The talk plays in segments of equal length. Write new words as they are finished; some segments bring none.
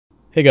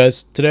Hey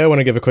guys, today I want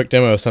to give a quick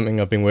demo of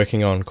something I've been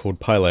working on called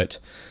PiLight.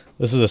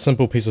 This is a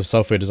simple piece of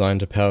software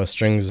designed to power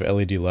strings of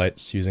LED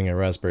lights using a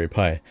Raspberry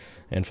Pi.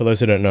 And for those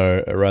who don't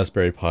know, a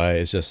Raspberry Pi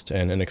is just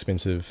an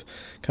inexpensive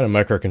kind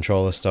of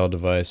microcontroller style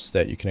device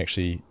that you can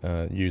actually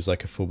use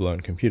like a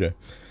full-blown computer.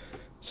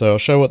 So I'll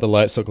show what the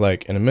lights look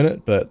like in a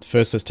minute, but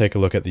first let's take a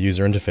look at the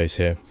user interface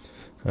here.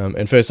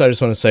 And first I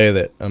just want to say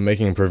that I'm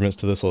making improvements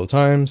to this all the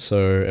time,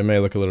 so it may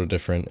look a little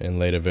different in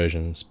later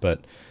versions,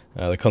 but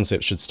the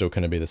concept should still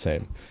kind of be the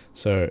same.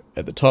 So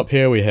at the top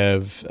here we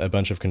have a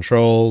bunch of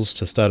controls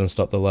to start and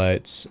stop the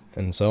lights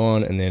and so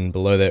on, and then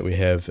below that we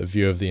have a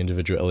view of the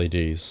individual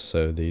LEDs,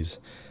 so these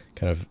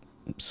kind of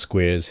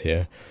squares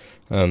here.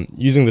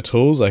 Using the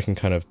tools I can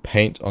kind of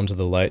paint onto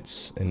the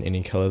lights in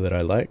any color that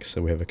I like,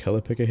 so we have a color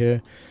picker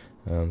here,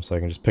 so I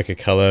can just pick a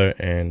color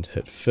and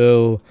hit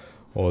fill,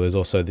 or there's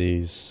also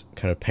these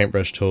kind of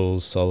paintbrush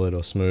tools, solid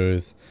or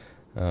smooth.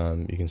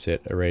 You can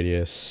set a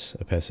radius,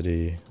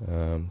 opacity,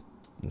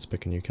 let's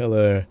pick a new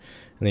color,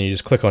 and then you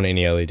just click on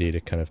any LED to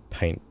kind of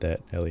paint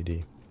that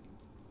LED.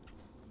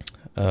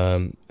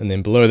 And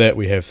then below that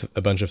we have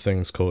a bunch of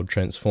things called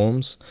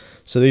transforms.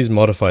 So these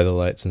modify the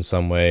lights in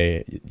some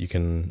way. You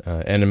can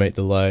animate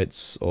the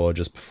lights or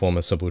just perform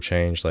a simple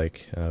change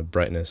like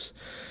brightness.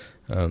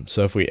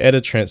 So if we add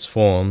a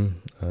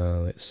transform,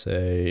 let's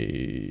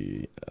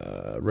say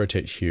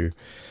rotate hue,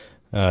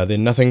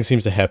 then nothing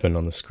seems to happen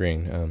on the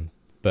screen.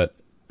 But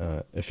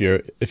if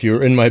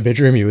you're in my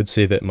bedroom, you would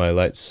see that my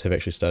lights have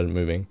actually started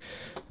moving.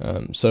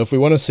 So if we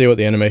want to see what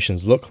the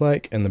animations look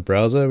like in the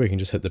browser, we can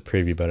just hit the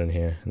preview button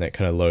here, and that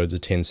kind of loads a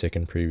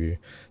 10-second preview,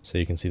 so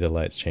you can see the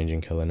lights changing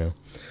color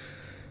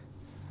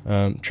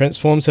now.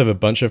 Transforms have a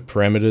bunch of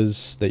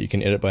parameters that you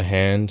can edit by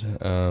hand.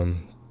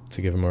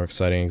 To give a more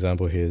exciting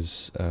example,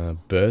 here's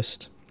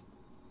burst.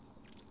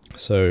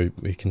 So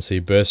we can see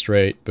burst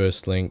rate,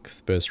 burst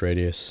length, burst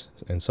radius,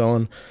 and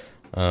so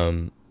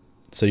on.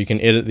 So you can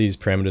edit these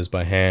parameters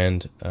by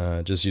hand,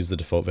 just use the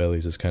default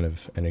values as kind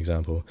of an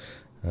example.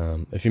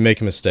 If you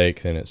make a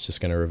mistake, then it's just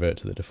going to revert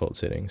to the default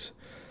settings.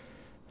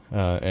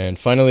 And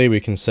finally, we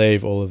can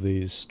save all of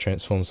these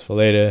transforms for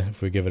later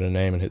if we give it a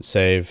name and hit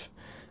save,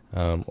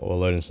 or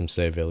load in some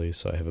save values,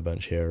 so I have a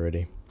bunch here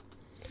already.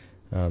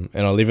 And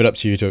I'll leave it up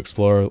to you to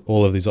explore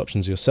all of these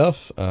options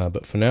yourself,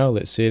 but for now,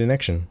 let's see it in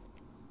action.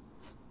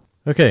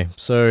 Okay,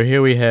 so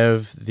here we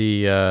have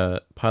the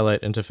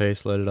PiLight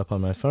interface loaded up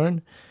on my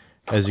phone.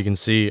 As you can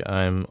see,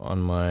 I'm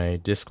on my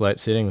disk light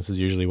setting. This is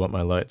usually what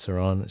my lights are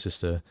on. It's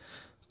just a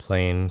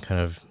plain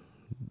kind of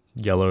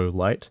yellow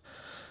light.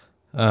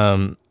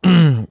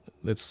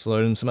 Let's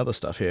load in some other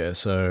stuff here.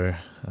 So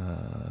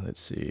let's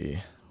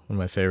see. One of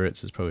my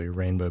favorites is probably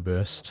Rainbow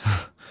Burst.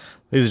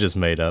 These are just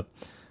made up.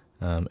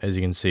 As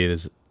you can see,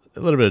 there's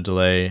a little bit of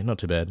delay, not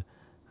too bad.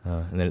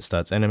 And then it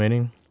starts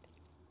animating.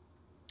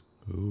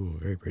 Ooh,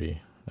 very pretty.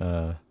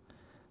 Then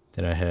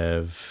I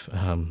have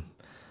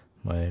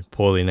my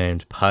poorly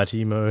named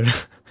party mode,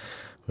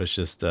 which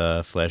just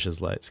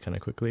flashes lights kind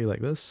of quickly like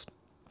this.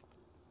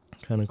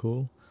 Kind of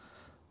cool.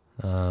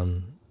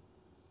 And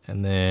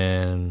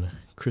then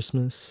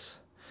Christmas.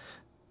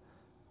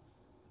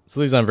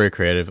 So these aren't very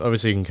creative.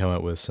 Obviously you can come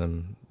up with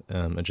some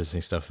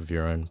interesting stuff of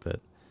your own,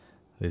 but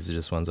these are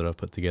just ones that I've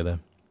put together.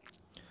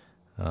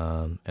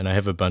 And I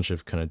have a bunch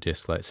of kind of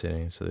desk light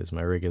settings. So there's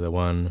my regular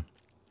one.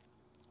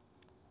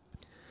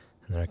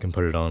 And then I can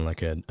put it on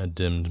like a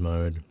dimmed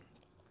mode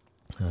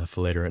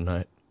for later at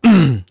night.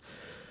 I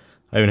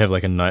even have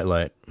like a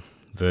nightlight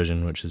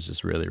version, which is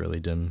just really, really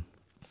dim.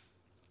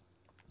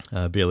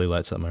 Barely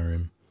lights up my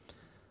room.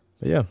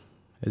 But yeah,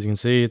 as you can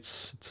see,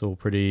 it's all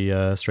pretty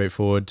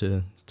straightforward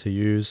to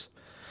use.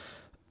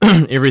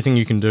 Everything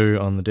you can do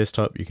on the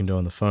desktop, you can do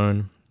on the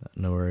phone.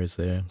 No worries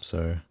there.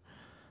 So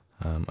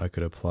I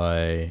could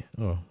apply,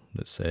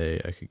 let's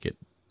say I could get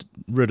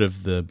rid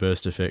of the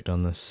burst effect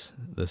on this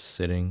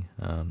setting,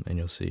 and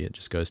you'll see it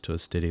just goes to a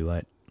steady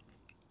light.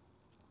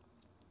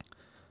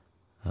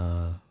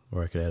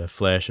 Or I could add a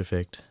flash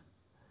effect,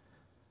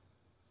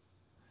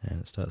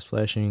 and it starts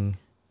flashing.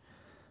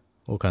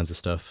 All kinds of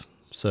stuff.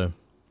 So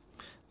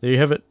there you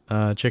have it.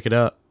 Check it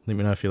out. Let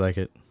me know if you like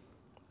it.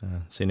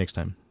 See you next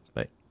time.